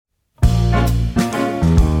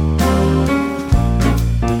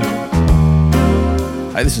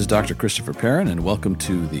Hi, this is Dr. Christopher Perrin, and welcome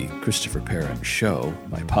to the Christopher Perrin Show,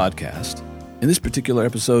 my podcast. In this particular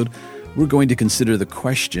episode, we're going to consider the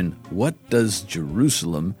question, what does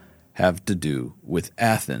Jerusalem have to do with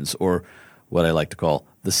Athens, or what I like to call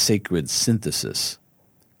the sacred synthesis?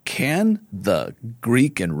 Can the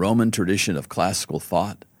Greek and Roman tradition of classical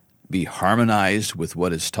thought be harmonized with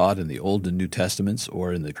what is taught in the Old and New Testaments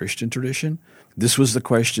or in the Christian tradition? This was the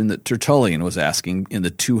question that Tertullian was asking in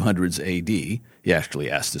the 200s A.D. He actually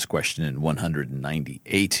asked this question in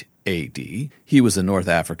 198 A.D. He was a North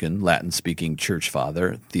African, Latin-speaking church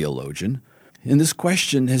father, theologian. And this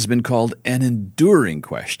question has been called an enduring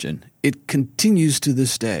question. It continues to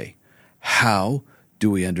this day. How do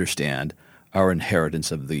we understand our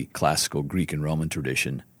inheritance of the classical Greek and Roman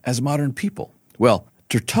tradition as modern people? Well,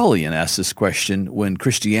 Tertullian asked this question when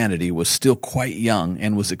Christianity was still quite young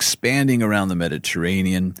and was expanding around the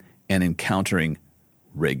Mediterranean and encountering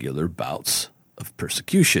regular bouts of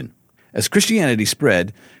persecution. As Christianity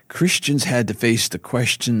spread, Christians had to face the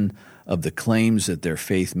question of the claims that their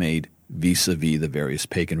faith made vis-a-vis the various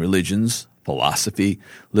pagan religions, philosophy,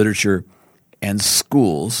 literature, and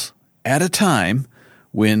schools at a time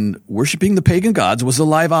when worshiping the pagan gods was a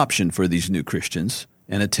live option for these new Christians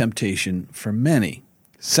and a temptation for many.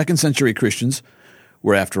 Second-century Christians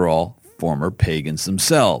were, after all, former pagans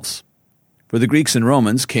themselves. For the Greeks and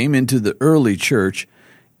Romans came into the early church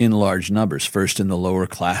in large numbers, first in the lower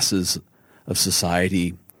classes of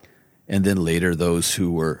society, and then later those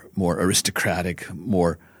who were more aristocratic,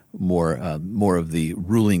 more of the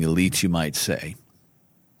ruling elite, you might say.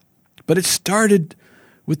 But it started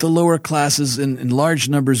with the lower classes. In large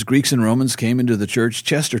numbers, Greeks and Romans came into the church.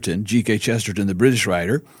 Chesterton, G.K. Chesterton, the British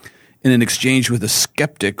writer, in an exchange with a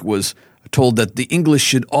skeptic, was told that the English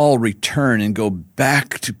should all return and go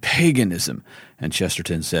back to paganism. And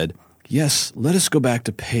Chesterton said, yes, let us go back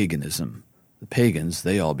to paganism. The pagans,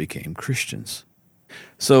 they all became Christians.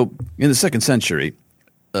 So in the second century,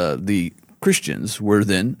 the Christians were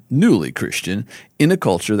then newly Christian in a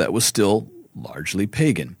culture that was still largely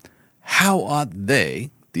pagan. How ought they,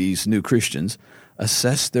 these new Christians,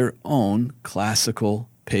 assess their own classical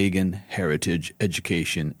pagan heritage,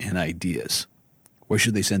 education, and ideas? Where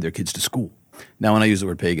should they send their kids to school? Now, when I use the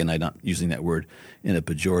word pagan, I'm not using that word in a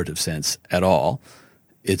pejorative sense at all.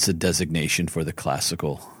 It's a designation for the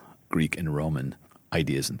classical Greek and Roman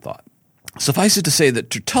ideas and thought. Suffice it to say that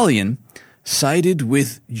Tertullian sided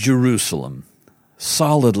with Jerusalem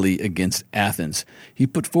solidly against Athens. He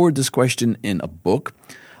put forward this question in a book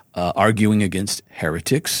arguing against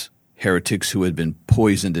heretics who had been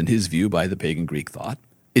poisoned, in his view, by the pagan Greek thought.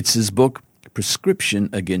 It's his book, Prescription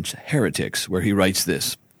Against Heretics, where he writes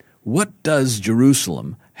this: what does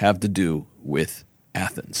Jerusalem have to do with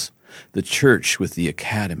Athens? The church with the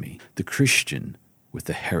academy, the Christian with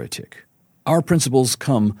the heretic. Our principles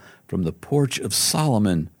come from the porch of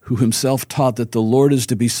Solomon, who himself taught that the Lord is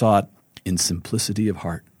to be sought in simplicity of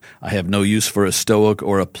heart. I have no use for a Stoic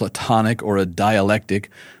or a Platonic or a dialectic,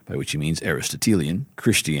 by which he means Aristotelian,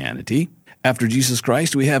 Christianity. After Jesus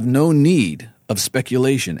Christ, we have no need of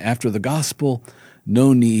speculation. After the gospel,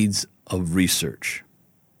 no needs of research.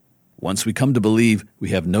 Once we come to believe, we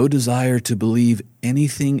have no desire to believe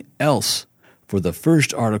anything else, for the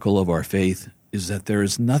first article of our faith is that there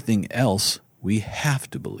is nothing else we have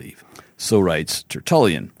to believe. So writes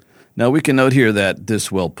Tertullian. Now we can note here that this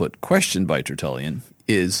well-put question by Tertullian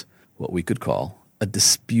is what we could call a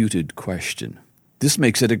disputed question. This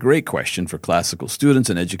makes it a great question for classical students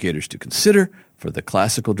and educators to consider, for the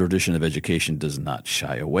classical tradition of education does not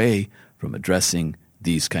shy away from addressing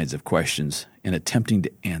these kinds of questions and attempting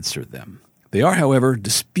to answer them. They are, however,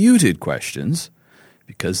 disputed questions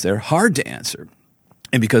because they're hard to answer,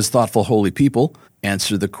 and because thoughtful, holy people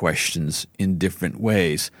answer the questions in different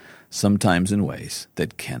ways, sometimes in ways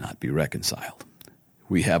that cannot be reconciled.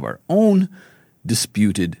 We have our own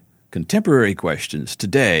disputed contemporary questions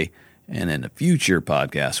today, and in a future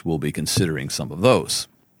podcast, we'll be considering some of those.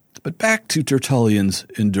 But back to Tertullian's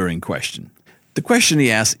enduring question. The question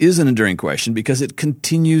he asks is an enduring question because it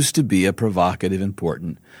continues to be a provocative,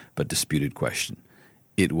 important, but disputed question.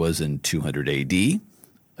 It was in 200 A.D.,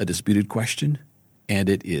 a disputed question, and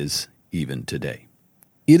it is even today.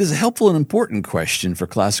 It is a helpful and important question for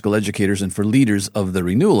classical educators and for leaders of the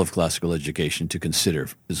renewal of classical education to consider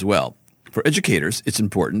as well. For educators, it's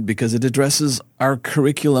important because it addresses our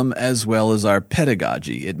curriculum as well as our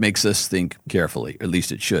pedagogy. It makes us think carefully, or at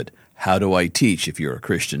least it should. How do I teach, if you're a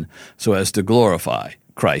Christian, so as to glorify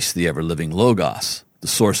Christ, the ever-living Logos, the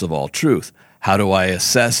source of all truth? How do I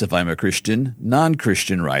assess, if I'm a Christian,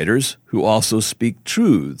 non-Christian writers who also speak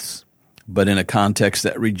truths, but in a context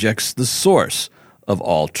that rejects the source of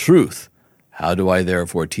all truth? How do I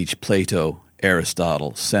therefore teach Plato,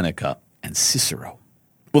 Aristotle, Seneca, and Cicero?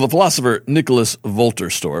 Well, the philosopher Nicholas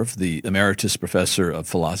Wolterstorff, the emeritus professor of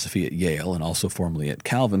philosophy at Yale and also formerly at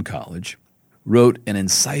Calvin College, wrote an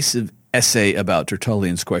incisive essay about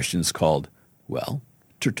Tertullian's questions called, well,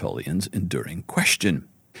 Tertullian's Enduring Question.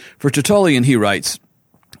 For Tertullian, he writes,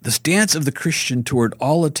 "The stance of the Christian toward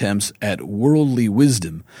all attempts at worldly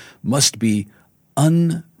wisdom must be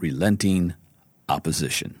unrelenting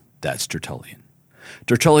opposition." That's Tertullian.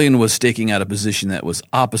 Tertullian was staking out a position that was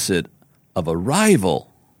opposite of a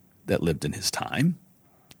rival that lived in his time,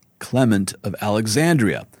 Clement of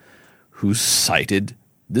Alexandria, who cited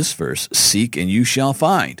this verse, "Seek and you shall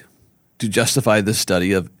find," to justify the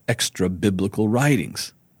study of extra-biblical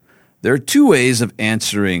writings. There are two ways of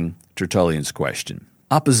answering Tertullian's question: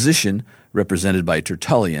 opposition, represented by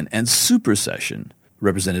Tertullian, and supersession,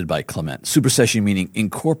 represented by Clement. Supersession meaning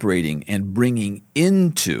incorporating and bringing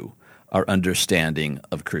into our understanding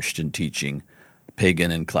of Christian teaching pagan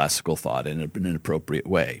and classical thought in an appropriate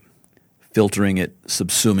way, filtering it,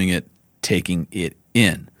 subsuming it, taking it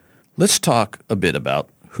in. Let's talk a bit about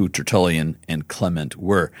who Tertullian and Clement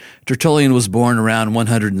were. Tertullian was born around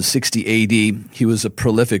 160 AD. He was a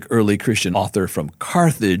prolific early Christian author from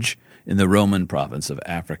Carthage in the Roman province of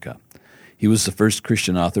Africa. He was the first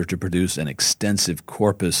Christian author to produce an extensive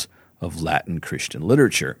corpus of Latin Christian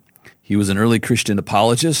literature. He was an early Christian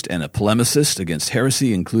apologist and a polemicist against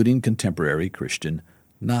heresy, including contemporary Christian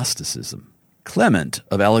Gnosticism. Clement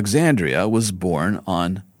of Alexandria was born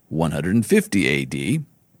on 150 AD.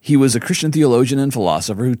 He was a Christian theologian and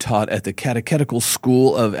philosopher who taught at the Catechetical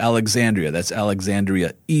School of Alexandria. That's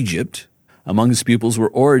Alexandria, Egypt. Among his pupils were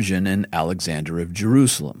Origen and Alexander of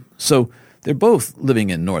Jerusalem. So they're both living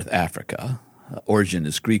in North Africa. Origen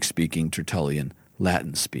is Greek-speaking, Tertullian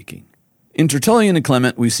Latin-speaking. In Tertullian and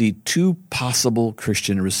Clement, we see two possible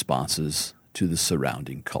Christian responses to the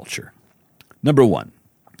surrounding culture. Number one,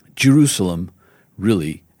 Jerusalem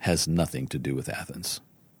really has nothing to do with Athens.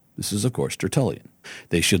 This is, of course, Tertullian.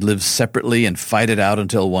 They should live separately and fight it out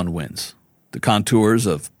until one wins. The contours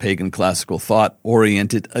of pagan classical thought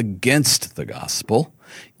oriented against the gospel,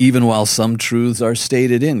 even while some truths are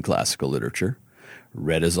stated in classical literature.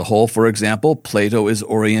 Read as a whole, for example, Plato is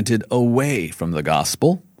oriented away from the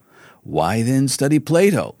gospel. Why then study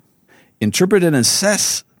Plato? Interpret and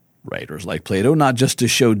assess writers like Plato, not just to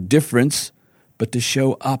show difference, but to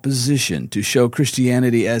show opposition, to show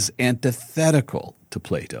Christianity as antithetical to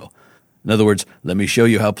Plato. In other words, let me show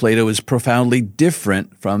you how Plato is profoundly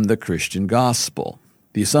different from the Christian gospel.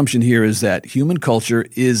 The assumption here is that human culture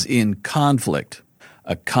is in conflict,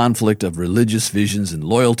 a conflict of religious visions and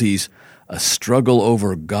loyalties, a struggle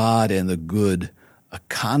over God and the good, a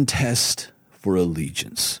contest for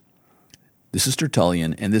allegiance. This is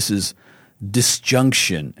Tertullian, and this is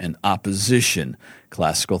disjunction and opposition.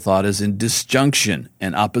 Classical thought is in disjunction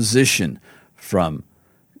and opposition from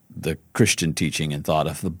the Christian teaching and thought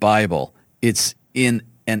of the Bible. It's in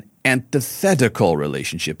an antithetical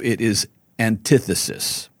relationship. It is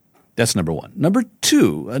antithesis. That's number one. Number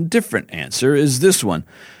two, a different answer, is this one.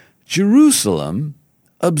 Jerusalem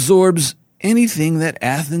absorbs anything that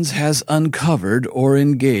Athens has uncovered or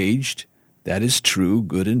engaged that is true,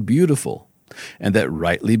 good, and beautiful, and that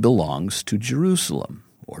rightly belongs to Jerusalem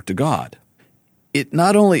or to God. It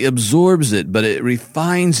not only absorbs it, but it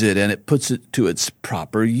refines it and it puts it to its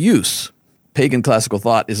proper use. Pagan classical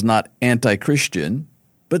thought is not anti-Christian,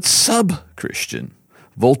 but sub-Christian.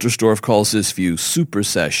 Wolterstorff calls this view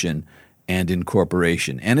supersession and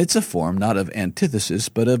incorporation, and it's a form not of antithesis,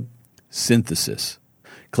 but of synthesis.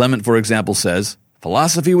 Clement, for example, says,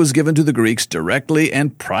 "Philosophy was given to the Greeks directly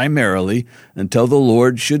and primarily until the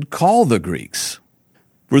Lord should call the Greeks.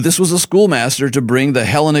 For this was a schoolmaster to bring the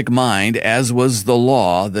Hellenic mind, as was the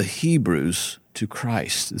law, the Hebrews, to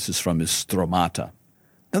Christ." This is from his Stromata.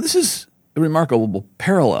 Now, this is a remarkable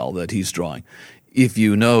parallel that he's drawing. If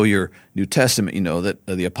you know your New Testament, you know that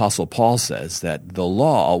the Apostle Paul says that the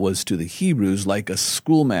law was to the Hebrews like a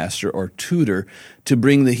schoolmaster or tutor to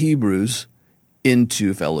bring the Hebrews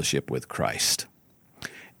into fellowship with Christ.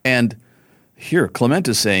 And here Clement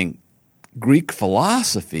is saying Greek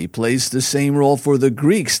philosophy plays the same role for the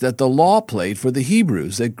Greeks that the law played for the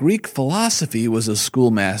Hebrews, that Greek philosophy was a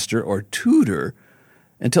schoolmaster or tutor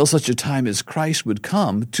until such a time as Christ would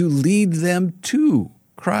come to lead them to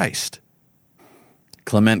Christ.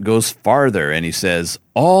 Clement goes farther and he says,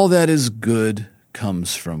 all that is good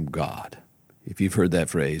comes from God. If you've heard that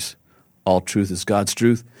phrase, all truth is God's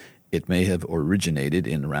truth, it may have originated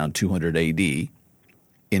in around 200 AD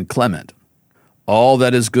in Clement. All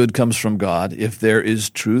that is good comes from God if there is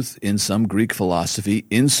truth in some Greek philosophy,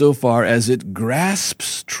 insofar as it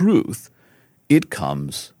grasps truth it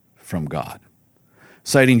comes from God.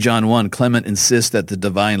 Citing John 1, Clement insists that the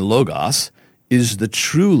divine Logos is the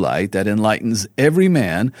true light that enlightens every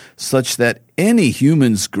man, such that any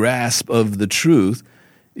human's grasp of the truth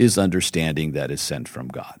is understanding that is sent from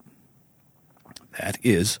God. That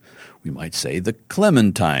is, we might say, the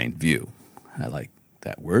Clementine view. I like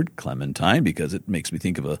that word, Clementine, because it makes me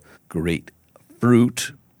think of a great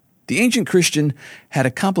fruit. The ancient Christian had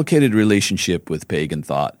a complicated relationship with pagan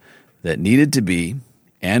thought that needed to be,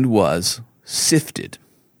 and was, sifted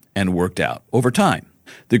and worked out over time.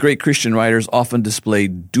 The great Christian writers often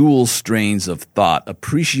displayed dual strains of thought,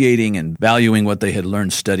 appreciating and valuing what they had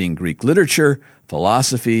learned studying Greek literature,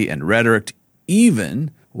 philosophy, and rhetoric,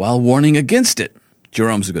 even while warning against it.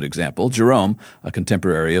 Jerome's a good example. Jerome, a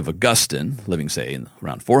contemporary of Augustine, living, say, in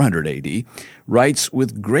around 400 AD, writes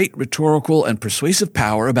with great rhetorical and persuasive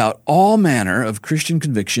power about all manner of Christian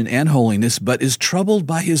conviction and holiness, but is troubled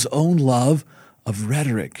by his own love of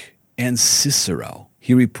rhetoric and Cicero.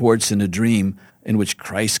 He reports in a dream in which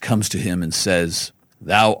Christ comes to him and says,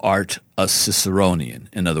 "Thou art a Ciceronian,"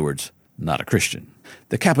 in other words, not a Christian.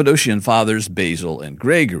 The Cappadocian fathers Basil and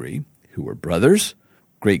Gregory, who were brothers,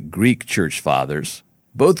 great Greek church fathers,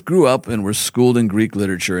 both grew up and were schooled in Greek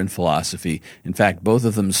literature and philosophy. In fact, both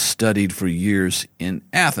of them studied for years in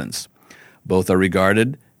Athens. Both are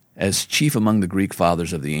regarded as chief among the Greek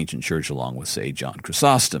fathers of the ancient church, along with, say, John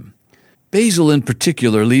Chrysostom. Basil, in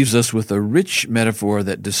particular, leaves us with a rich metaphor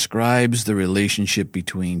that describes the relationship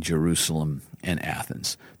between Jerusalem and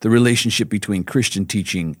Athens, the relationship between Christian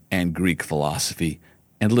teaching and Greek philosophy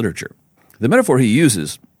and literature. The metaphor he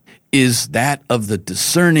uses is that of the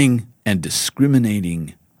discerning and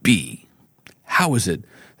discriminating bee. How is it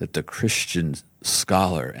that the Christian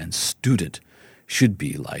scholar and student should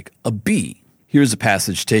be like a bee? Here's a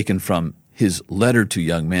passage taken from his letter to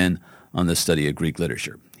young men on the study of Greek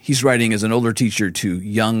literature. He's writing as an older teacher to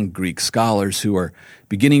young Greek scholars who are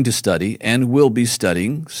beginning to study and will be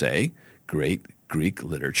studying, say, great Greek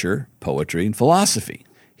literature, poetry, and philosophy.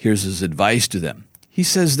 Here's his advice to them. He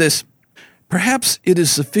says this: "Perhaps it is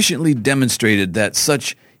sufficiently demonstrated that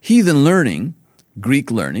such heathen learning, Greek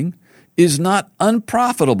learning, is not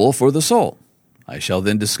unprofitable for the soul. I shall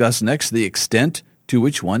then discuss next the extent to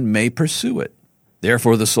which one may pursue it.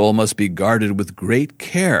 Therefore the soul must be guarded with great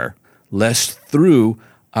care, lest through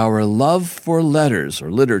our love for letters or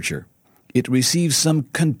literature it receives some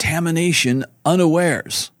contamination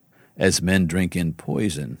unawares, as men drink in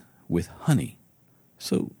poison with honey."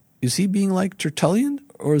 So is he being like Tertullian,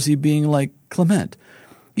 or is he being like Clement?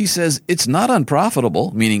 He says it's not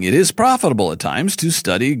unprofitable, meaning it is profitable at times, to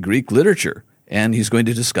study Greek literature. And he's going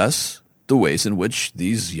to discuss the ways in which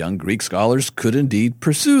these young Greek scholars could indeed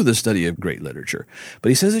pursue the study of great literature. But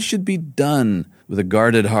he says it should be done with a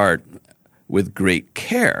guarded heart, with great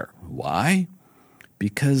care. Why?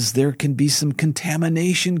 Because there can be some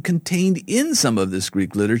contamination contained in some of this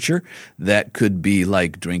Greek literature that could be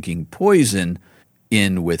like drinking poison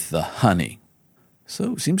in with the honey.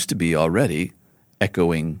 So it seems to be already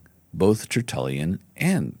echoing both Tertullian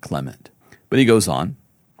and Clement. But he goes on,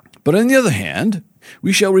 "But on the other hand,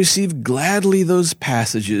 we shall receive gladly those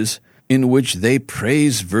passages in which they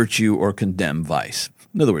praise virtue or condemn vice."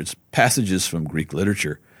 In other words, passages from Greek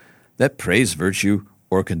literature that praise virtue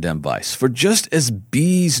or condemn vice. "For just as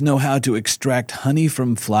bees know how to extract honey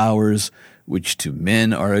from flowers, which to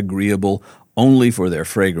men are agreeable only for their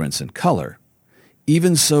fragrance and color,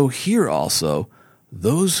 even so here also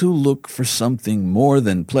those who look for something more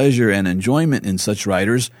than pleasure and enjoyment in such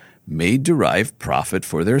writers may derive profit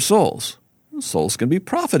for their souls." Souls can be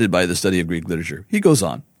profited by the study of Greek literature. He goes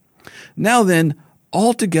on, "Now then,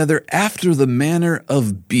 altogether after the manner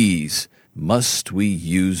of bees must we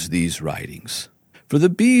use these writings. For the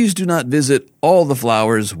bees do not visit all the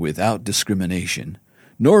flowers without discrimination,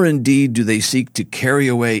 nor indeed do they seek to carry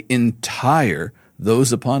away entire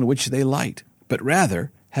those upon which they light, but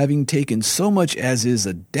rather, having taken so much as is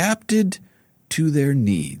adapted to their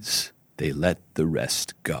needs, they let the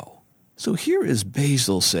rest go." So here is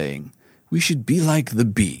Basil saying we should be like the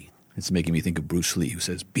bee. It's making me think of Bruce Lee, who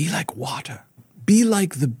says, "Be like water. Be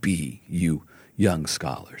like the bee, you young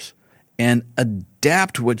scholars, and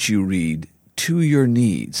adapt what you read to your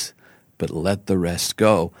needs, but let the rest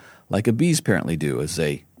go," like a bees apparently do as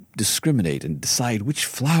they discriminate and decide which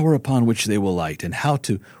flower upon which they will light and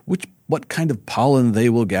what kind of pollen they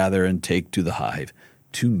will gather and take to the hive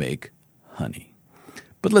to make honey.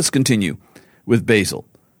 But let's continue with Basil.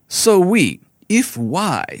 "So we, if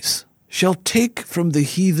wise, shall take from the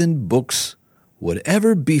heathen books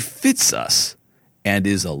whatever befits us and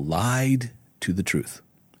is allied to the truth,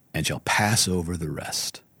 and shall pass over the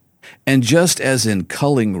rest." And just as in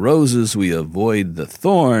culling roses we avoid the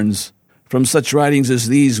thorns, from such writings as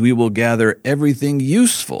these we will gather everything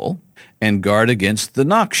useful and guard against the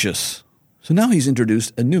noxious. So now he's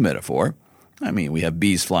introduced a new metaphor. We have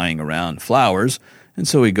bees flying around flowers, and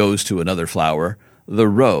so he goes to another flower, the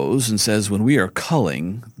rose, and says when we are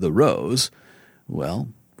culling the rose, well,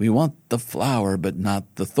 we want the flower but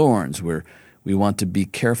not the thorns. We want to be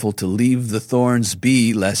careful to leave the thorns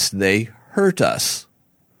be lest they hurt us.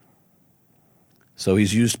 So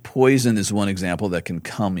he's used poison as one example that can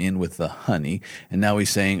come in with the honey, and now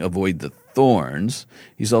he's saying avoid the thorns.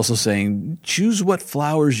 He's also saying choose what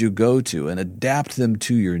flowers you go to and adapt them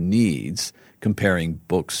to your needs, comparing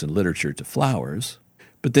books and literature to flowers.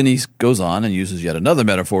 But then he goes on and uses yet another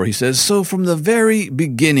metaphor. He says, so from the very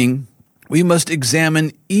beginning, we must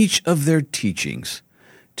examine each of their teachings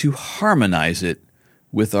to harmonize it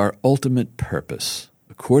with our ultimate purpose,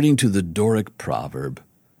 according to the Doric proverb,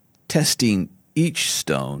 testing each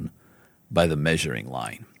stone by the measuring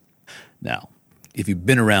line. Now, if you've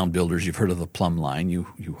been around builders, you've heard of the plumb line. You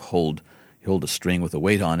hold a string with a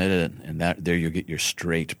weight on it, and there you get your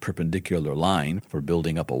straight perpendicular line for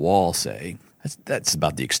building up a wall, say. That's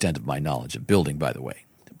about the extent of my knowledge of building, by the way.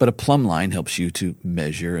 But a plumb line helps you to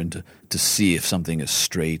measure and to see if something is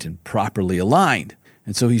straight and properly aligned.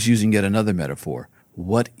 And so he's using yet another metaphor.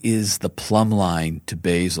 What is the plumb line to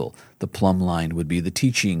Basil? The plumb line would be the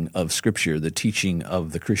teaching of Scripture, the teaching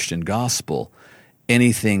of the Christian gospel.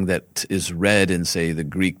 Anything that is read in, say, the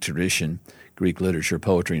Greek tradition, Greek literature,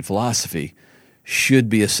 poetry, and philosophy, should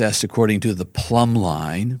be assessed according to the plumb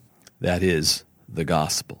line, that is, the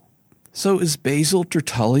gospel. So is Basil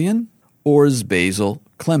Tertullian or is Basil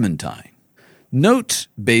Clementine? Note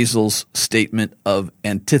Basil's statement of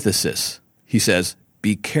antithesis. He says,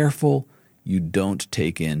 be careful you don't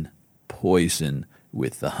take in poison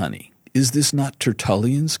with the honey. Is this not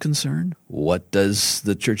Tertullian's concern? What does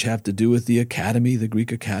the church have to do with the academy, the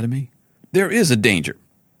Greek academy? There is a danger.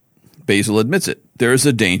 Basil admits it. There is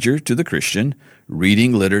a danger to the Christian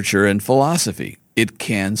reading literature and philosophy. It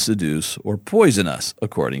can seduce or poison us,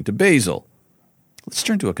 according to Basil. Let's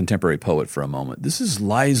turn to a contemporary poet for a moment. This is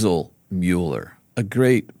Liesl Müller, a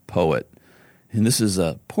great poet. And this is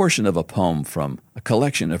a portion of a poem from a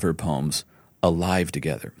collection of her poems, Alive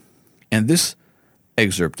Together. And this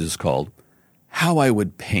excerpt is called, How I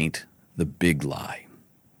Would Paint the Big Lie.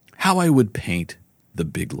 How I Would Paint the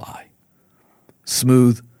Big Lie.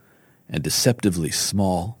 Smooth and deceptively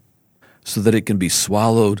small, so that it can be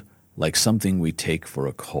swallowed like something we take for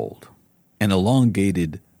a cold. An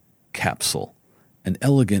elongated capsule, an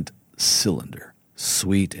elegant cylinder,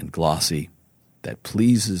 sweet and glossy, that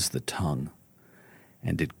pleases the tongue,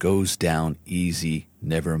 and it goes down easy,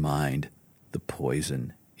 never mind the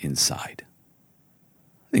poison inside.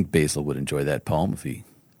 I think Basil would enjoy that poem if he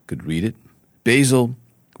could read it. Basil,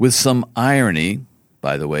 with some irony,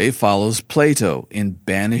 by the way, follows Plato in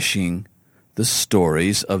banishing the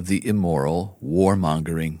stories of the immoral,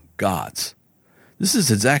 warmongering gods. This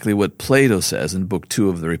is exactly what Plato says in Book 2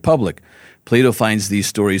 of the Republic. Plato finds these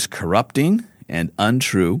stories corrupting and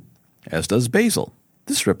untrue, as does Basil.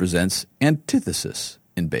 This represents antithesis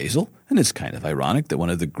in Basil, and it's kind of ironic that one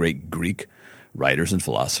of the great Greek writers and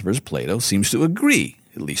philosophers, Plato, seems to agree,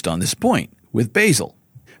 at least on this point, with Basil.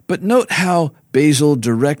 But note how Basil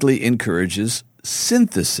directly encourages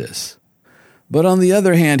synthesis. But on the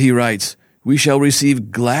other hand, he writes, we shall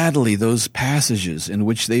receive gladly those passages in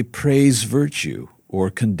which they praise virtue or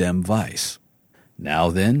condemn vice. Now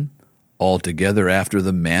then, altogether after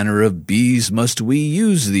the manner of bees must we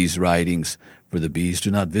use these writings, for the bees do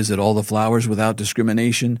not visit all the flowers without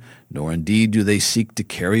discrimination, nor indeed do they seek to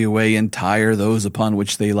carry away entire those upon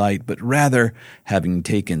which they light, but rather, having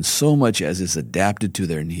taken so much as is adapted to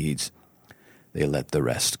their needs, they let the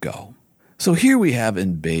rest go. So here we have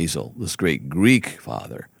in Basil, this great Greek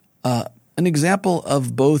father, an example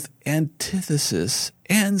of both antithesis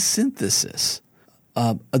and synthesis.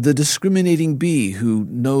 The discriminating bee who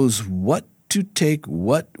knows what to take,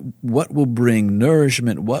 what will bring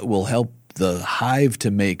nourishment, what will help the hive to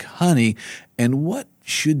make honey, and what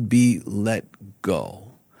should be let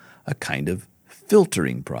go, a kind of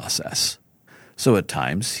filtering process. So at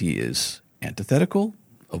times he is antithetical,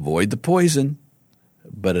 avoid the poison,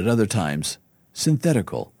 but at other times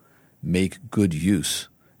synthetical, make good use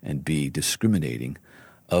and be discriminating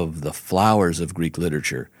of the flowers of Greek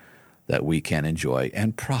literature that we can enjoy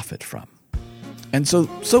and profit from. And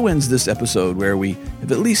so ends this episode where we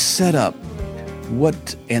have at least set up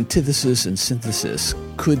what antithesis and synthesis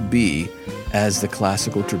could be as the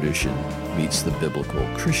classical tradition meets the biblical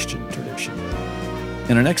Christian tradition.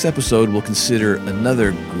 In our next episode, we'll consider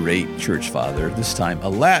another great church father, this time a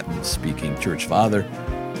Latin-speaking church father,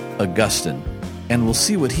 Augustine, and we'll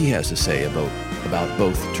see what he has to say about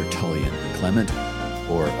both Tertullian and Clement,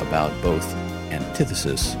 or about both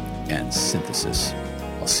antithesis and synthesis.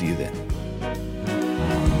 I'll see you then.